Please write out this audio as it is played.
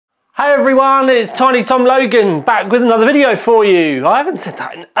Hi everyone, it's Tiny Tom Logan back with another video for you. I haven't said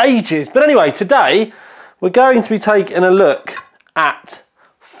that in ages, but anyway, today we're going to be taking a look at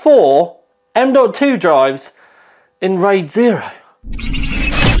 4 M.2 drives in Raid0.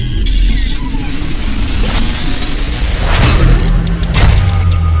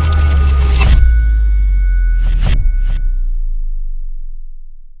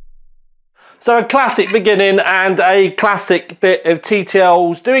 So a classic beginning and a classic bit of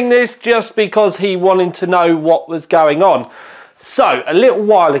TTL's doing this just because he wanted to know what was going on. So a little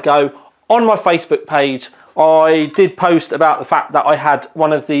while ago on my Facebook page, I did post about the fact that I had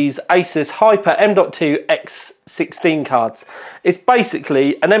one of these Asus Hyper M.2 X16 cards. It's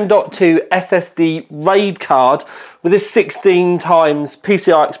basically an M.2 SSD RAID card with a 16 times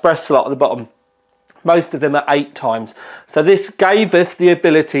PCI Express slot at the bottom. Most of them are 8 times. So this gave us the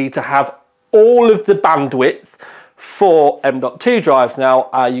ability to have all of the bandwidth for M.2 drives.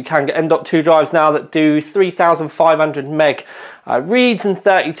 Now you can get M.2 drives now that do 3,500 meg reads and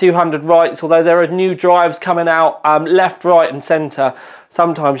 3,200 writes, although there are new drives coming out left, right and centre.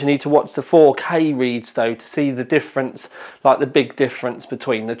 Sometimes you need to watch the 4K reads though to see the difference, like the big difference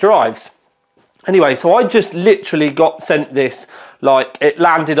between the drives. Anyway, so I just literally got sent this, like it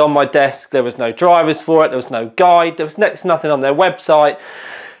landed on my desk. There was no drivers for it, there was no guide, there was next to nothing on their website.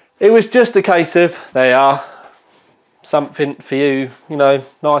 It was just a case of, there you are, something for you, you know,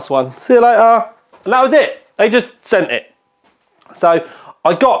 nice one, see you later. And that was it, they just sent it. So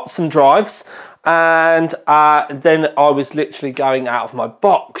I got some drives and then I was literally going out of my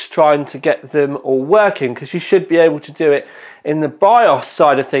box trying to get them all working, because you should be able to do it in the BIOS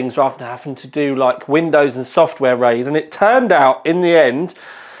side of things rather than having to do like Windows and software RAID. And it turned out in the end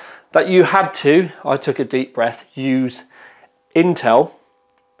that you had to, I took a deep breath, use Intel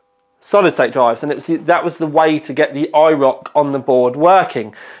solid state drives, and that was the way to get the VROC on the board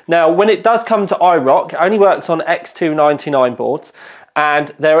working. Now when it does come to VROC, it only works on X299 boards, and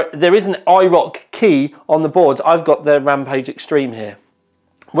there is an VROC key on the boards. I've got the Rampage Extreme here.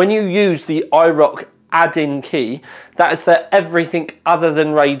 When you use the VROC add-in key, that is for everything other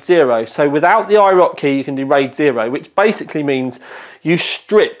than Raid0. So without the VROC key you can do Raid0, which basically means you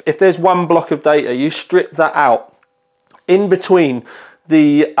strip, if there's one block of data, you strip that out in between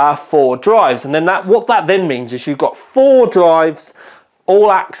the 4 drives, and then what that then means is you've got 4 drives all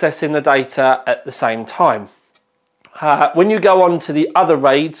accessing the data at the same time. When you go on to the other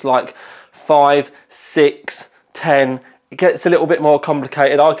raids like 5, 6, 10, it gets a little bit more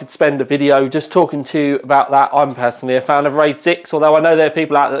complicated. I could spend a video just talking to you about that. I'm personally a fan of Raid 6, although I know there are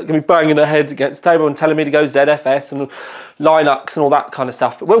people out there that can be banging their heads against the table and telling me to go ZFS and Linux and all that kind of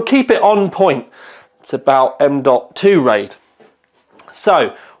stuff, but we'll keep it on point. It's about M.2 RAID.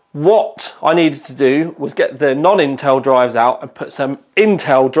 So what I needed to do was get the non-Intel drives out and put some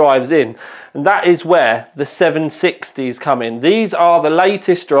Intel drives in, and that is where the 760s come in. These are the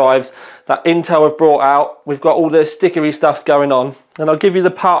latest drives that Intel have brought out. We've got all the stickery stuffs going on, and I'll give you the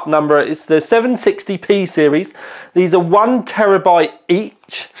part number. It's the 760p series. These are 1 terabyte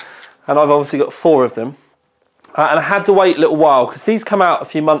each, and I've obviously got 4 of them. And I had to wait a little while because these come out a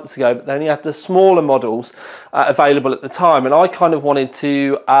few months ago, but they only had the smaller models available at the time, and I kind of wanted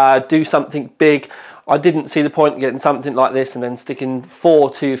to do something big. I didn't see the point in getting something like this and then sticking 4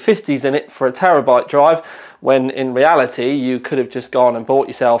 250s in it for a terabyte drive, when in reality you could have just gone and bought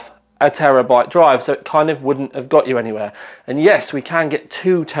yourself a terabyte drive, so it kind of wouldn't have got you anywhere. And yes, we can get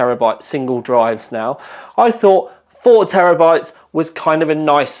 2 terabyte single drives now. I thought 4 terabytes was kind of a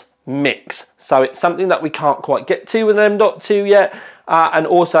nice mix, so it's something that we can't quite get to with M.2 yet, and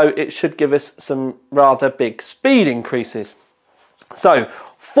also it should give us some rather big speed increases. So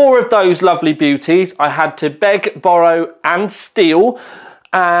 4 of those lovely beauties I had to beg, borrow and steal,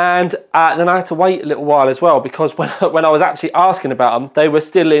 and then I had to wait a little while as well, because when I was actually asking about them, they were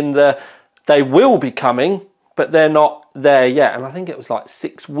still in the they will be coming, but they're not there yet. And I think it was like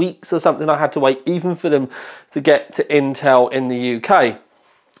 6 weeks or something I had to wait even for them to get to Intel in the UK.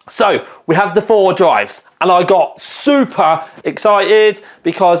 So we have the 4 drives, and I got super excited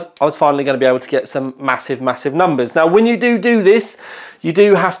because I was finally going to be able to get some massive numbers. Now when you do this, you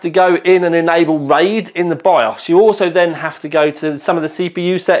do have to go in and enable RAID in the BIOS. You also then have to go to some of the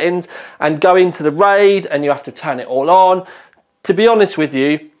CPU settings and go into the RAID, and you have to turn it all on. To be honest with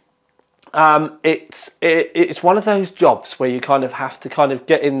you, it's one of those jobs where you kind of have to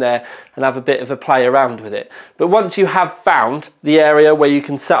get in there and have a bit of a play around with it. But once you have found the area where you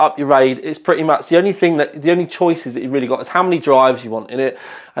can set up your RAID, it's pretty much the only choices that you really got is how many drives you want in it,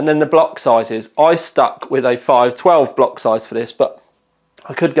 and then the block sizes. I stuck with a 512 block size for this, but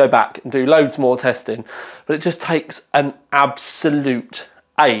I could go back and do loads more testing, but it just takes an absolute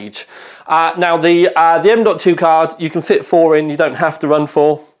age. Now the M.2 card, you can fit 4 in, you don't have to run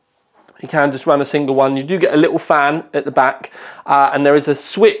 4. You can just run a single one. You do get a little fan at the back, and there is a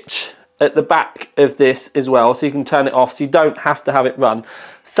switch at the back of this as well, so you can turn it off, so you don't have to have it run.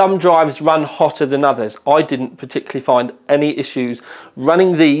 Some drives run hotter than others. I didn't particularly find any issues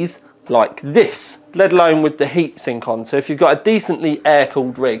running these like this, let alone with the heatsink on. So if you've got a decently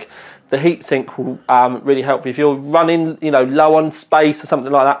air-cooled rig, the heatsink will really help you. If you're running, you know, low on space or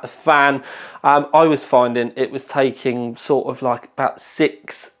something like that, the fan, I was finding it was taking sort of like about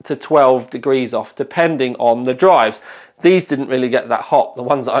 6 to 12 degrees off, depending on the drives. These didn't really get that hot. The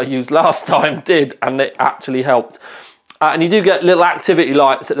ones that I used last time did, and it actually helped. And you do get little activity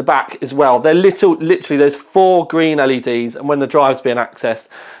lights at the back as well. They're literally there's 4 green LEDs, and when the drive's being accessed,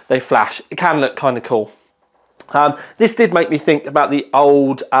 they flash. It can look kind of cool. This did make me think about the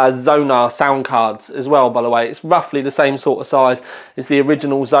old Zonar sound cards as well, by the way. It's roughly the same sort of size as the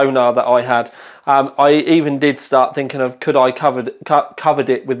original Zonar that I had. I even did start thinking of could I covered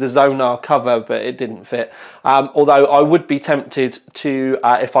it with the Zonar cover, but it didn't fit. Although I would be tempted to,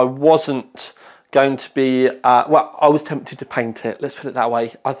 if I wasn't going to be, well, I was tempted to paint it, let's put it that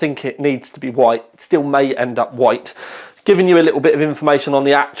way. I think it needs to be white. It still may end up white. Giving you a little bit of information on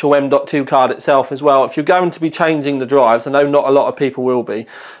the actual M.2 card itself as well. If you're going to be changing the drives, I know not a lot of people will be,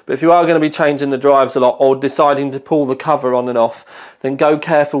 but if you are going to be changing the drives a lot or deciding to pull the cover on and off, then go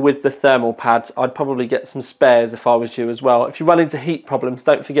careful with the thermal pads. I'd probably get some spares if I was you as well. If you run into heat problems,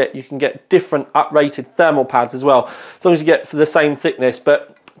 don't forget you can get different uprated thermal pads as well, as long as you get for the same thickness.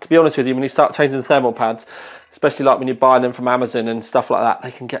 But to be honest with you, when you start changing the thermal pads, especially like when you're buying them from Amazon and stuff like that, they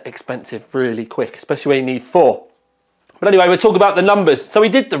can get expensive really quick, especially when you need 4. But anyway, we'll talk about the numbers. So we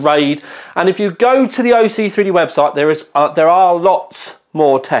did the Raid, and if you go to the OC3D website, there are lots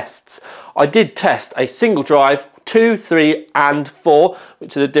more tests. I did test a single drive, 2, 3, and 4,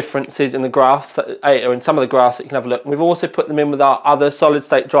 which are the differences in the graphs, or in some of the graphs that you can have a look. And we've also put them in with our other solid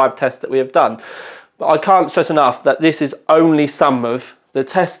state drive tests that we have done. But I can't stress enough that this is only some of the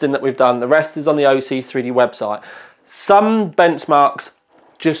testing that we've done. The rest is on the OC3D website. Some benchmarks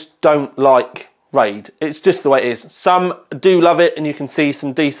just don't like Raid. It's just the way it is. Some do love it, and you can see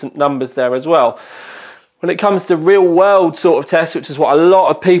some decent numbers there as well. When it comes to real world sort of tests, which is what a lot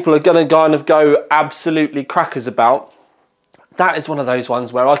of people are going to kind of go absolutely crackers about, that is one of those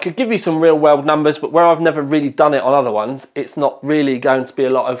ones where I could give you some real world numbers, but where I've never really done it on other ones, it's not really going to be a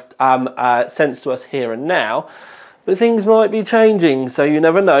lot of sense to us here and now. But things might be changing, so you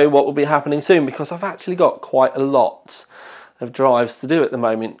never know what will be happening soon, because I've actually got quite a lot of drives to do at the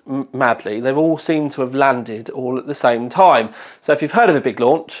moment, madly. They've all seemed to have landed all at the same time. So if you've heard of a big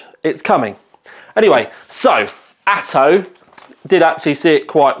launch, it's coming. Anyway, so Atto did actually see it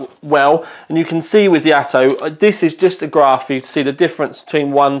quite well, and you can see with the Atto, this is just a graph for you to see the difference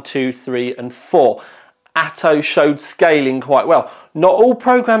between 1, 2, 3 and 4. Atto showed scaling quite well. Not all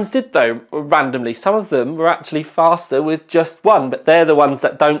programs did though, randomly. Some of them were actually faster with just 1, but they're the ones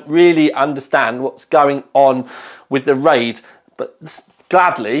that don't really understand what's going on with the Raid. But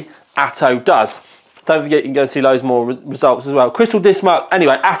gladly, Atto does. Don't forget you can go see loads more results as well. Crystal Disk Mark,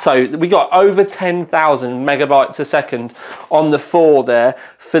 anyway, Atto, we got over 10,000 megabytes a second on the 4 there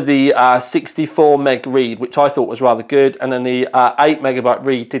for the 64 meg read, which I thought was rather good. And then the 8 megabyte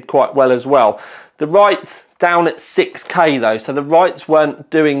read did quite well as well. The writes down at 6K though, so the writes weren't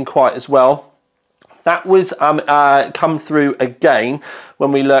doing quite as well. That was come through again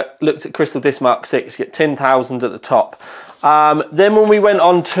when we looked at Crystal Disk Mark 6, you get 10,000 at the top. Then when we went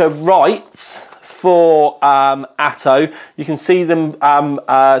on to writes for Atto, you can see them,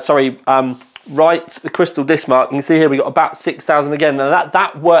 writes the Crystal Disk Mark, you can see here we got about 6,000 again. Now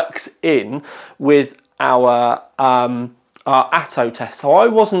that works in with our Atto test. So I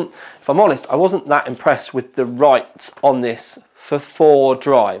wasn't, if I'm honest, I wasn't that impressed with the writes on this for 4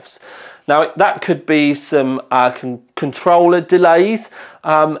 drives. Now that could be some controller delays,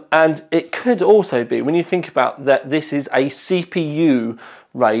 and it could also be, when you think about that this is a CPU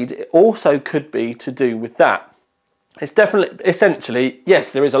Raid, it also could be to do with that. It's definitely, essentially, yes,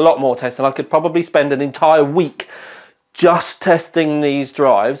 there is a lot more tests, and I could probably spend an entire week just testing these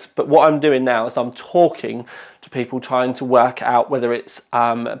drives, but what I'm doing now is I'm talking to people trying to work out whether it's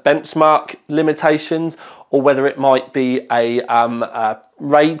benchmark limitations or whether it might be a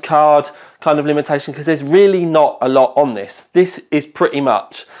RAID card kind of limitation, because there's really not a lot on this. This is pretty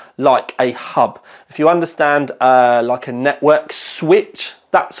much like a hub. If you understand like a network switch,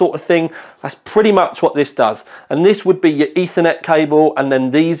 that sort of thing. That's pretty much what this does. And this would be your Ethernet cable, and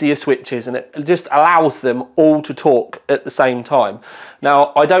then these are your switches, and it just allows them all to talk at the same time.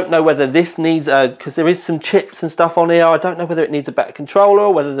 Now, I don't know whether this needs because there is some chips and stuff on here, I don't know whether it needs a better controller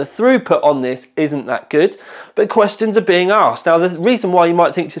or whether the throughput on this isn't that good, but questions are being asked. Now, the reason why you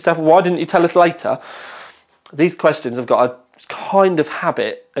might think to yourself, well, why didn't you tell us later? These questions have got a kind of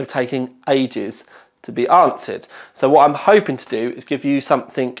habit of taking ages to be answered. So what I'm hoping to do is give you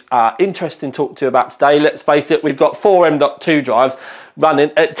something interesting to talk to you about today. Let's face it, we've got 4 M.2 drives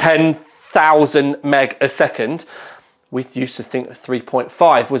running at 10,000 meg a second. We used to think that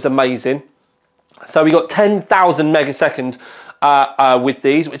 3.5 was amazing. So we got 10,000 meg a second with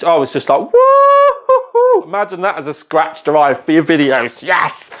these, which I was just like, woo! Imagine that as a scratch drive for your videos.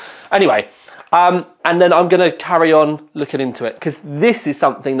 Yes! Anyway, and then I'm going to carry on looking into it, because this is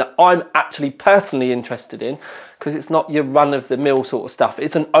something that I'm actually personally interested in, because it's not your run-of-the-mill sort of stuff.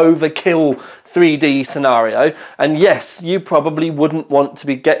 It's an overkill 3D scenario, and yes, you probably wouldn't want to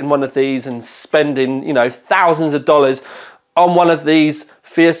be getting one of these and spending, you know, thousands of dollars on one of these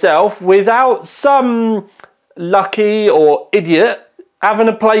for yourself without some lucky or idiot having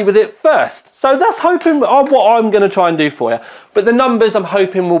a play with it first. So that's hoping what I'm going to try and do for you. But the numbers I'm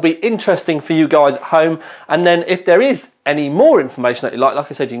hoping will be interesting for you guys at home. And then if there is any more information that you like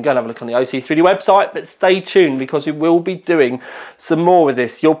I said, you can go and have a look on the OC3D website, but stay tuned because we will be doing some more with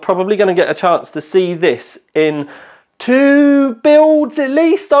this. You're probably going to get a chance to see this in 2 builds at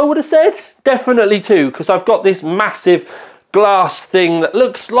least, I would have said. Definitely 2, because I've got this massive glass thing that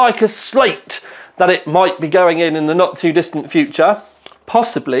looks like a slate that it might be going in the not too distant future.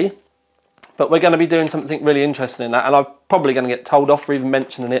 Possibly, but we're going to be doing something really interesting in that, and I'm probably going to get told off for even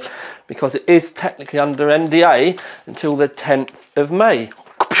mentioning it because it is technically under NDA until the 10th of May.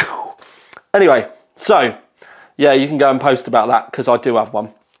 Anyway, so yeah, you can go and post about that because I do have one.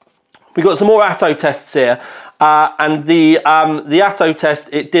 We've got some more Atto tests here, and the Atto test,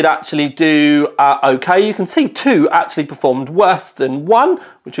 it did actually do okay. You can see 2 actually performed worse than 1,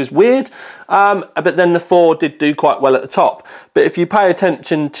 which was weird, but then the 4 did do quite well at the top. But if you pay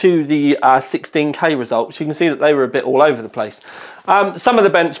attention to the 16K results, you can see that they were a bit all over the place. Some of the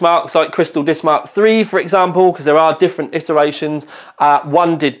benchmarks, like Crystal Disk Mark 3, for example, because there are different iterations,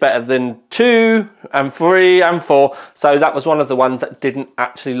 1 did better than 2 and 3 and 4, so that was one of the ones that didn't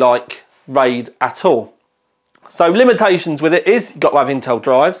actually like Raid at all. So limitations with it is you've got to have Intel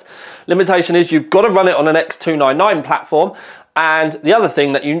drives. Limitation is you've got to run it on an X299 platform. And the other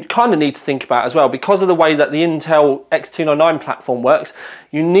thing that you kind of need to think about as well, because of the way that the Intel X299 platform works,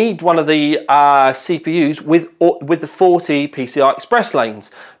 you need one of the CPUs with the 40 PCI Express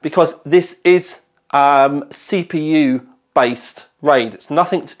lanes, because this is CPU based RAID. It's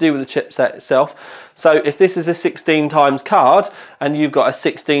nothing to do with the chipset itself. So if this is a 16 times card and you've got a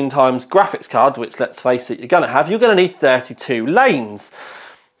 16 times graphics card, which let's face it, you're going to need 32 lanes.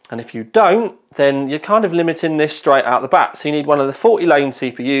 And if you don't, then you're kind of limiting this straight out the bat. So you need one of the 40 lane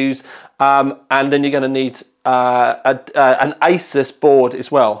CPUs, and then you're going to need an Asus board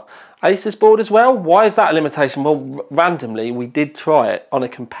as well. Asus board as well? Why is that a limitation? Well, randomly, we did try it on a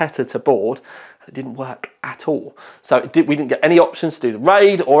competitor board. It didn't work at all. So we didn't get any options to do the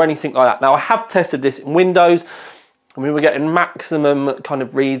RAID or anything like that. Now, I have tested this in Windows, and we were getting maximum kind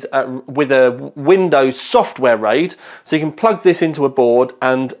of reads with a Windows software RAID. So you can plug this into a board,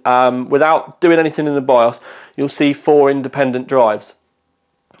 and without doing anything in the BIOS, you'll see 4 independent drives.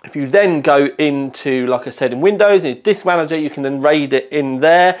 If you then go into, like I said, in Windows, in your disk manager, you can then RAID it in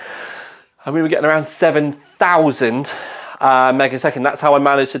there. And we were getting around 7,000 megasecond. That's how I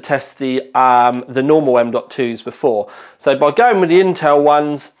managed to test the normal M.2s before. So by going with the Intel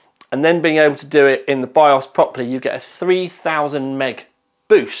ones and then being able to do it in the BIOS properly, you get a 3,000 meg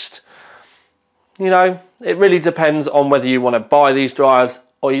boost. You know, it really depends on whether you want to buy these drives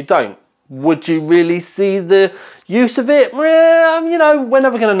or you don't. Would you really see the use of it? You know, we're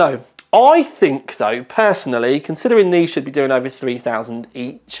never going to know. I think, though, personally, considering these should be doing over 3,000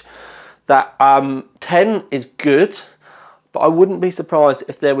 each, that 10 is good. But I wouldn't be surprised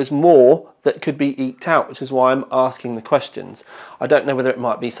if there was more that could be eked out, which is why I'm asking the questions. I don't know whether it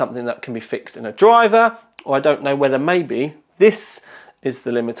might be something that can be fixed in a driver, or I don't know whether maybe this is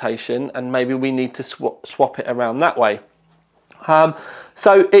the limitation and maybe we need to swap it around that way.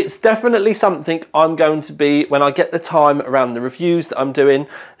 So it's definitely something I'm going to be, when I get the time around the reviews that I'm doing,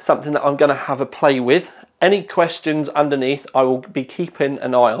 something that I'm going to have a play with. Any questions underneath, I will be keeping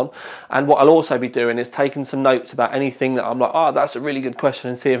an eye on. And what I'll also be doing is taking some notes about anything that I'm like, oh, that's a really good question,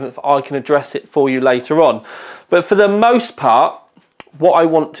 and see if I can address it for you later on. But for the most part, what I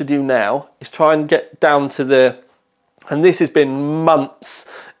want to do now is try and get down to the And this has been months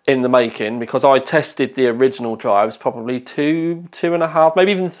in the making, because I tested the original drives probably two and a half,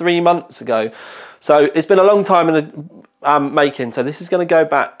 maybe even 3 months ago. So it's been a long time in the making. So this is going to go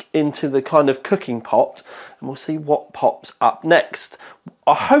back into the kind of cooking pot, and we'll see what pops up next.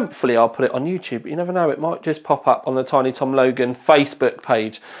 Hopefully I'll put it on YouTube, but you never know, it might just pop up on the Tiny Tom Logan Facebook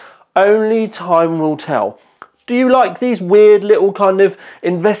page. Only time will tell. Do you like these weird little kind of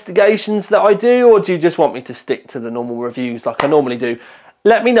investigations that I do, or do you just want me to stick to the normal reviews like I normally do?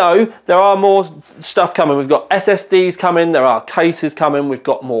 Let me know. There are more stuff coming. We've got SSDs coming, there are cases coming, we've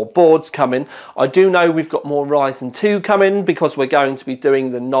got more boards coming. I do know we've got more Ryzen 2 coming, because we're going to be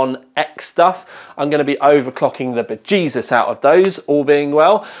doing the non-X stuff. I'm going to be overclocking the bejesus out of those, all being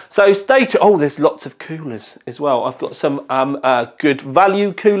well. So stay tuned. Oh, there's lots of coolers as well. I've got some good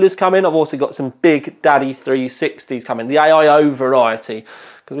value coolers coming. I've also got some Big Daddy 360s coming, the AIO variety,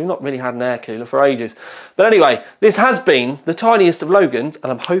 because we've not really had an air cooler for ages. But anyway, this has been the tiniest of Logans,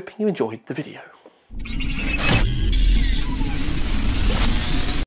 and I'm hoping you enjoyed the video.